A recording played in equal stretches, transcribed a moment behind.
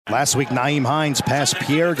Last week, Nyheim Hines passed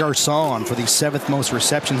Pierre Garçon for the 7th most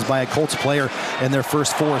receptions by a Colts player in their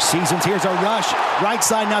first 4 seasons. Here's a rush. Right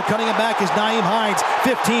side now cutting it back is Nyheim Hines.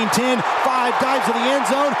 15-10, 5 dives to the end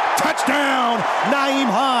zone. Touchdown, Nyheim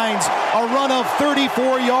Hines. A run of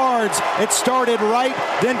 34 yards. It started right,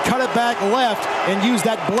 then cut it back left and used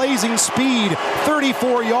that blazing speed.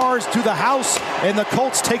 34 yards to the house, and the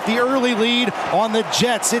Colts take the early lead on the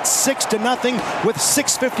Jets. It's 6-0 with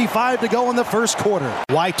 6:55 to go in the first quarter.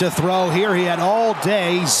 White to throw here. He had all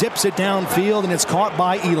day. Zips it downfield, and it's caught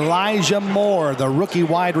by Elijah Moore, the rookie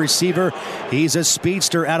wide receiver. He's a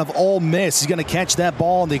speedster out of Ole Miss. He's going to catch that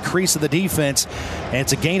ball in the crease of the defense, and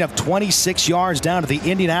it's a gain of 26 yards down to the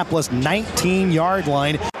Indianapolis 19-yard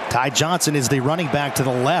line. Ty Johnson is the running back to the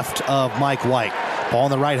left of Mike White. Ball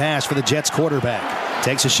on the right hash for the Jets quarterback.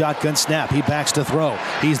 Takes a shotgun snap. He backs to throw.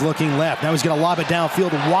 He's looking left. Now he's going to lob it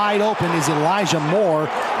downfield. Wide open is Elijah Moore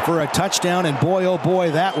for a touchdown. And boy, oh boy,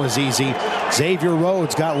 that was easy. Xavier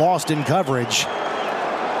Rhodes got lost in coverage.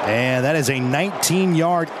 And that is a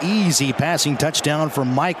 19-yard easy passing touchdown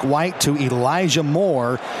from Mike White to Elijah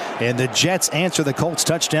Moore. And the Jets answer the Colts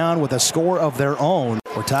touchdown with a score of their own.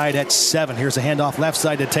 We're tied at 7. Here's a handoff left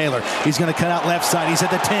side to Taylor. He's going to cut out left side. He's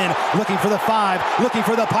at the 10, looking for the 5, looking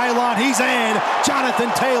for the pylon. He's in. Jonathan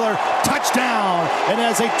Taylor, touchdown. And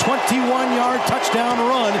as a 21-yard touchdown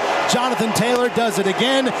run, Jonathan Taylor does it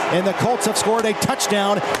again. And the Colts have scored a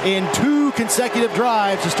touchdown in 2 consecutive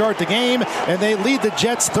drives to start the game. And they lead the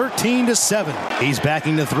Jets 13-7. He's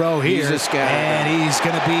backing to throw here. And he's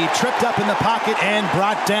going to be tripped up in the pocket and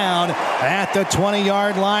brought down at the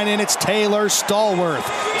 20-yard line. And it's Taylor Stallworth.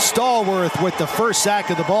 Stallworth with the first sack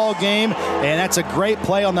of the ball game, and that's a great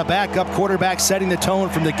play on the backup quarterback, setting the tone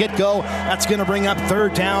from the get-go. That's going to bring up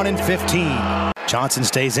 3rd down and 15. Johnson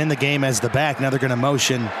stays in the game as the back. Now they're going to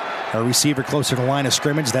motion a receiver closer to the line of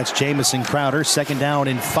scrimmage. That's Jamison Crowder. 2nd down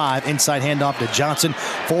and 5. Inside handoff to Johnson.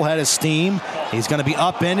 Full head of steam. He's going to be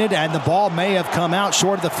upended, and the ball may have come out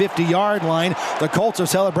short of the 50-yard line. The Colts are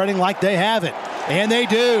celebrating like they have it, and they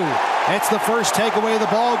do. It's the first takeaway of the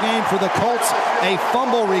ball game for the Colts. A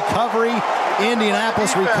fumble recovery.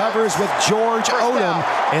 Indianapolis recovers with George Odom,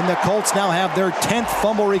 and the Colts now have their 10th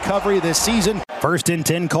fumble recovery this season. 1st and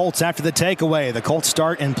 10 Colts after the takeaway. The Colts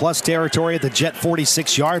start in plus territory at the Jet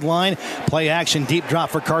 46-yard line. Play action, deep drop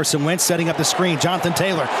for Carson Wentz, setting up the screen. Jonathan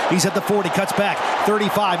Taylor, he's at the 40, cuts back.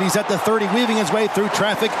 35, he's at the 30, weaving his way through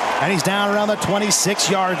traffic, and he's down around the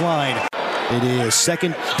 26-yard line. It is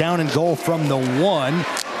 2nd down and goal from the 1.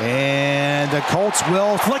 And the Colts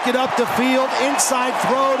will flick it up the field. Inside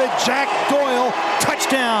throw to Jack Doyle.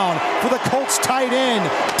 Touchdown for the Colts tight end.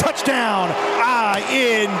 Touchdown,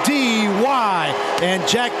 I-N-D-Y. And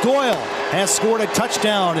Jack Doyle has scored a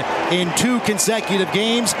touchdown in 2 consecutive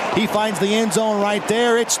games. He finds the end zone right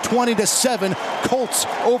there. It's 20-7, Colts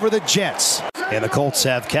over the Jets. And the Colts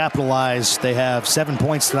have capitalized. They have 7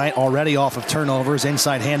 points tonight already off of turnovers.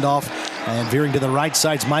 Inside handoff and veering to the right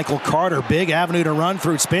side's Michael Carter. Big avenue to run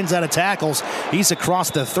through. Spins out of tackles. He's across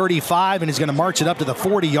the 35 and he's going to march it up to the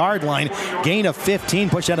 40-yard line. Gain of 15,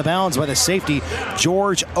 pushed out of bounds by the safety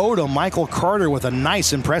George Odom. Michael Carter with a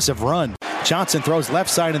nice, impressive run. Johnson throws left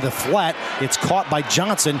side of the flat. It's caught by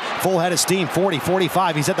Johnson. Full head of steam, 40,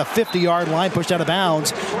 45. He's at the 50-yard line, pushed out of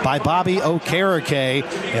bounds by Bobby Okereke.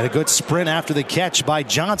 And a good sprint after the catch by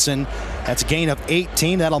Johnson. That's a gain of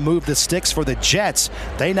 18. That'll move the sticks for the Jets.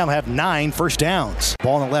 They now have 9 first downs.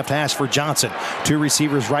 Ball on the left hash for Johnson. 2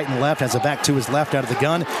 receivers right and left. Has a back to his left out of the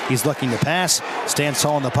gun. He's looking to pass. Stands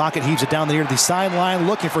tall in the pocket. Heaves it down the near to the sideline.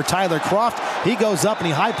 Looking for Tyler Kroft. He goes up and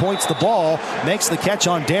he high points the ball. Makes the catch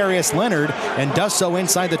on Darius Leonard and does so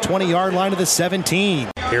inside the 20-yard line of the 17.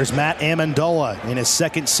 Here's Matt Amendola in his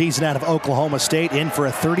 2nd season out of Oklahoma State, in for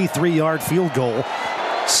a 33-yard field goal.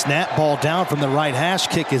 Snap ball down from the right hash.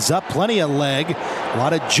 Kick is up. Plenty of leg. A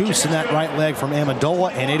lot of juice in that right leg from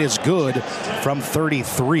Amendola, and it is good from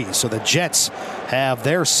 33. So the Jets have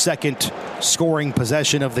their 2nd scoring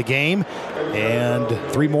possession of the game, and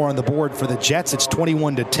 3 more on the board for the Jets. It's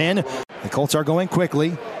 21-10. The Colts are going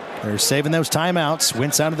quickly. They're saving those timeouts.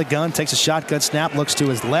 Wentz out of the gun, takes a shotgun snap, looks to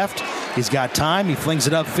his left. He's got time. He flings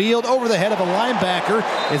it upfield over the head of a linebacker.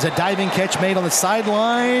 Is a diving catch made on the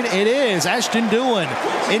sideline? It is. Ashton Dulin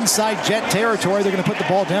inside Jet territory. They're going to put the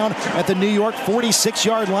ball down at the New York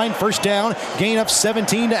 46-yard line. First down, gain of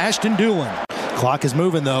 17 to Ashton Dulin. Clock is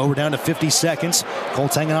moving, though. We're down to 50 seconds.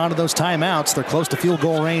 Colts hanging on to those timeouts. They're close to field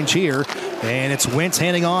goal range here. And it's Wentz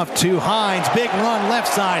handing off to Hines. Big run left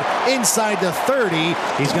side, inside the 30.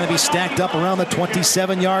 He's going to be stacked up around the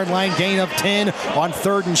 27-yard line. Gain of 10 on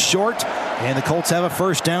 3rd and short. And the Colts have a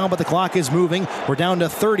first down, but the clock is moving. We're down to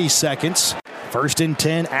 30 seconds. 1st and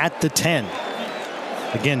 10 at the 10.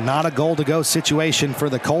 Again, not a goal-to-go situation for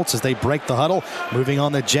the Colts as they break the huddle. Moving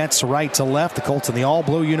on the Jets right to left. The Colts in the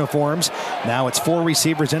all-blue uniforms. Now it's 4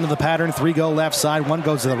 receivers into the pattern. 3 go left side. 1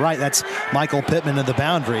 goes to the right. That's Michael Pittman in the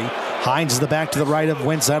boundary. Hines is the back to the right of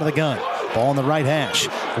Wentz out of the gun. Ball on the right hash.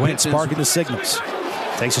 Wentz sparking the signals.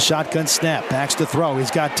 Takes a shotgun snap. Backs to throw.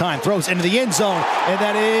 He's got time. Throws into the end zone. And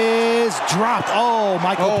that is dropped.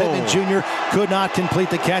 Michael Pittman Jr. could not complete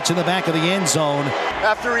the catch in the back of the end zone.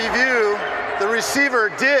 After review, the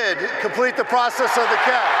receiver did complete the process of the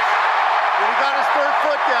catch. When he got his 3rd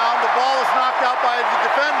foot down, the ball was knocked out by the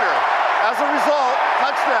defender. As a result,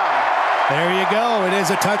 touchdown. There you go. It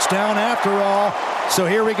is a touchdown after all. So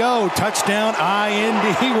here we go. Touchdown,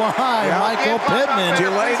 I-N-D-Y. Michael Pittman.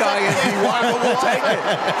 Delayed I-N-D-Y, but we'll take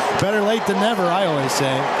it. Better late than never, I always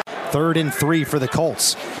say. 3rd and 3 for the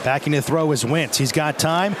Colts. Backing to throw is Wentz. He's got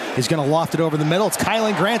time. He's going to loft it over the middle. It's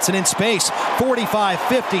Kylen Granson in space.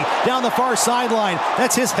 45-50 down the far sideline.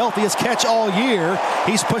 That's his healthiest catch all year.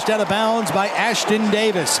 He's pushed out of bounds by Ashton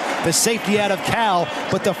Davis, the safety out of Cal.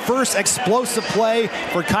 But the first explosive play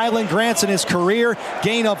for Kylen Granson in his career.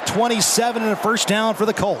 Gain of 27 and a first down for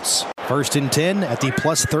the Colts. 1st and 10 at the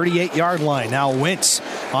plus 38-yard line. Now Wentz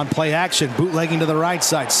on play action, bootlegging to the right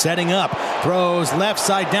side, setting up, throws left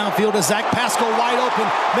side downfield to Zach Pascal, wide open,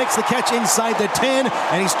 makes the catch inside the 10,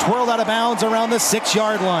 and he's twirled out of bounds around the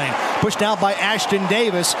 6-yard line. Pushed out by Ashton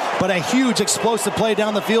Davis, but a huge explosive play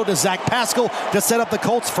down the field to Zach Pascal to set up the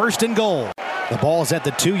Colts 1st and goal. The ball is at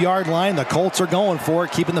the 2-yard line. The Colts are going for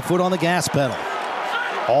it, keeping the foot on the gas pedal.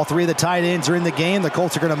 All 3 of the tight ends are in the game. The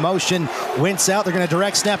Colts are going to motion Wentz out. They're going to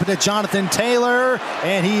direct snap it to Jonathan Taylor,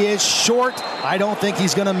 and he is short. I don't think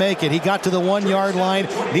he's going to make it. He got to the 1-yard line,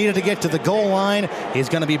 needed to get to the goal line. He's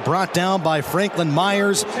going to be brought down by Franklin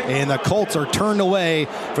Myers, and the Colts are turned away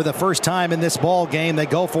for the first time in this ball game. They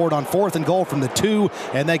go for it on 4th and goal from the 2,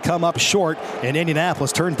 and they come up short, and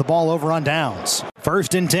Indianapolis turns the ball over on downs.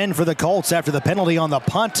 1st and 10 for the Colts after the penalty on the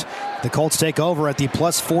punt. The Colts take over at the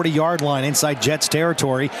plus 40-yard line inside Jets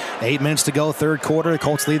territory. 8 minutes to go, 3rd quarter. The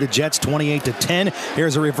Colts lead the Jets 28-10.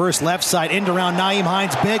 Here's a reverse left side, end around Nyheim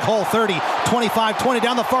Hines. Big hole, 30, 25, 20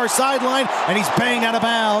 down the far sideline, and he's banged out of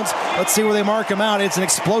bounds. Let's see where they mark him out. It's an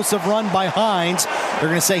explosive run by Hines. They're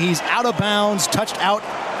going to say he's out of bounds, touched out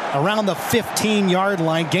around the 15-yard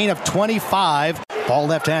line, gain of 25. Ball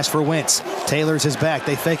left hash for Wentz. Taylor's his back.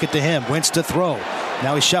 They fake it to him. Wentz to throw.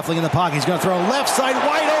 Now he's shuffling in the pocket. He's going to throw left side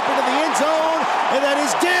wide open to the end zone, and that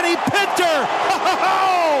is Danny Pinter.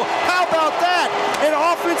 How about that? An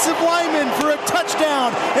offensive lineman for a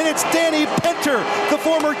touchdown, and it's Danny Pinter, the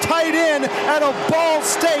former tight end out of Ball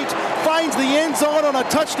State, finds the end zone on a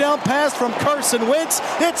touchdown pass from Carson Wentz.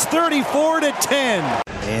 It's 34-10.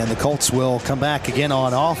 And the Colts will come back again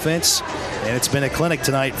on offense. And it's been a clinic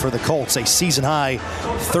tonight for the Colts. A season-high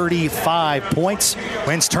 35 points.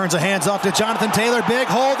 Wentz turns the hands off to Jonathan Taylor. Big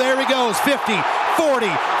hole. There he goes. 50, 40,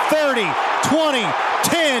 30, 20,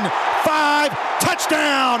 10, 5.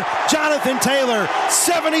 Touchdown. Jonathan Taylor.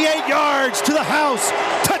 78 yards to the house.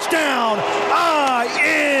 Touchdown.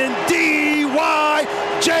 I-N-D-Y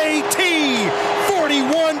J-T.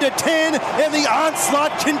 41-10. And the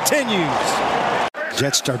onslaught continues.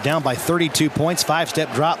 Jets are down by 32 points.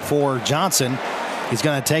 5-step drop for Johnson. He's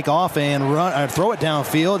going to take off and throw it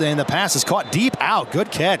downfield, and the pass is caught deep out. Good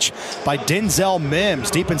catch by Denzel Mims,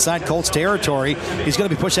 deep inside Colts territory. He's going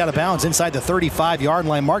to be pushed out of bounds inside the 35-yard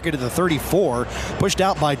line, mark it at the 34. Pushed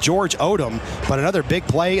out by George Odom, but another big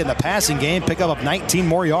play in the passing game, pick up 19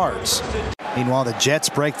 more yards. Meanwhile, the Jets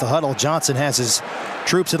break the huddle. Johnson has his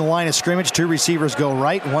troops in the line of scrimmage. 2 receivers go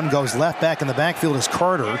right, 1 goes left. Back in the backfield is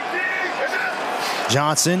Carter.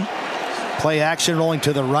 Johnson, play action, rolling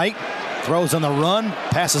to the right, throws on the run,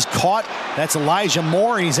 pass is caught. That's Elijah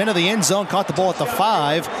Moore, and he's into the end zone, caught the ball at the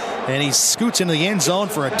 5, and he scoots into the end zone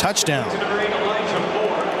for a touchdown.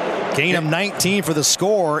 Gain of 19 for the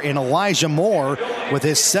score, and Elijah Moore with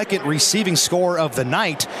his 2nd receiving score of the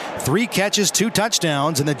night. 3 catches, 2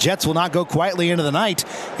 touchdowns, and the Jets will not go quietly into the night.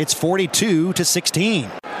 It's 42-16.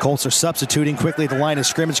 Colts are substituting quickly at the line of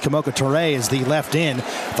scrimmage. Kamoka Toure is the left end.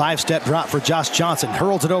 5-step drop for Josh Johnson.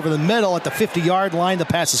 Hurls it over the middle at the 50-yard line. The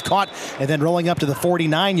pass is caught, and then rolling up to the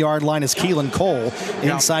 49-yard line is Keelan Cole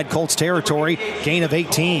inside Colts territory. Gain of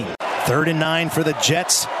 18. 3rd and 9 for the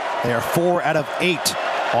Jets. They are 4 out of 8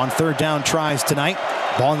 on 3rd down tries tonight.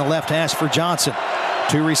 Ball in the left hash for Johnson.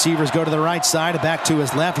 2 receivers go to the right side, back to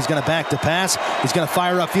his left. He's going to back to pass. He's going to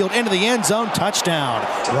fire upfield into the end zone. Touchdown.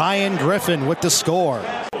 Ryan Griffin with the score.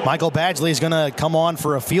 Michael Badgley is going to come on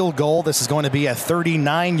for a field goal. This is going to be a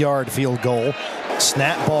 39-yard field goal.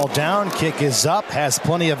 Snap ball down, kick is up, has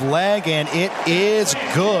plenty of leg, and it is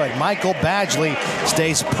good. Michael Badgley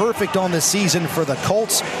stays perfect on the season for the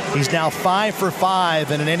Colts. He's now 5 for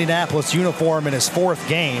 5 in an Indianapolis uniform in his 4th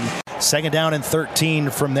game. 2nd down and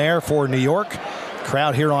 13 from there for New York.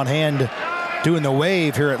 Crowd here on hand doing the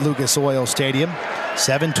wave here at Lucas Oil Stadium.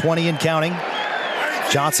 7:20 and counting.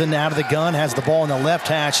 Johnson out of the gun, has the ball in the left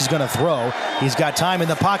hash. He's going to throw. He's got time in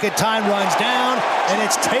the pocket. Time runs down, and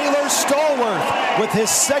it's Taylor Stallworth with his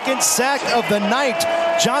 2nd sack of the night.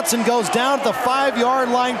 Johnson goes down at the 5-yard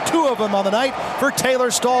line. 2 of them on the night for Taylor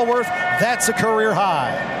Stallworth. That's a career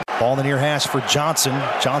high. Ball in the near hash for Johnson.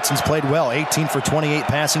 Johnson's played well. 18 for 28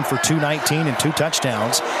 passing for 219 and 2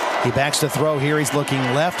 touchdowns. He backs to throw here. He's looking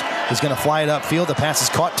left. He's going to fly it upfield. The pass is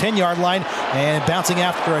caught 10-yard line, and bouncing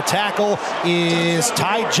after a tackle is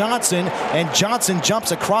Ty Johnson, and Johnson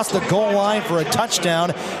jumps across the goal line for a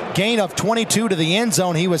touchdown. Gain of 22 to the end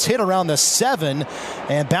zone. He was hit around the 7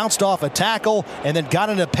 and bounced off a tackle and then got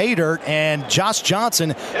into pay dirt, and Josh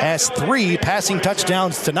Johnson has 3 passing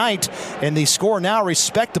touchdowns tonight, and the score now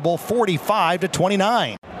respectable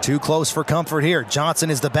 45-29. Too close for comfort here. Johnson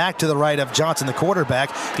is the back to the right of Johnson, the quarterback.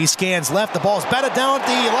 He scans left. The ball's batted down at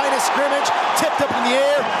the line of scrimmage, tipped up in the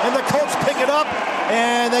air, and the Colts pick it up,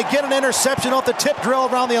 and they get an interception off the tip drill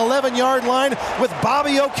around the 11-yard line with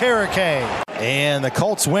Bobby Okereke. And the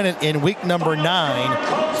Colts win it in week number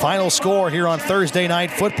 9. Final score here on Thursday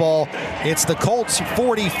Night Football. It's the Colts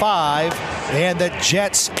 45 and the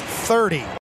Jets 30.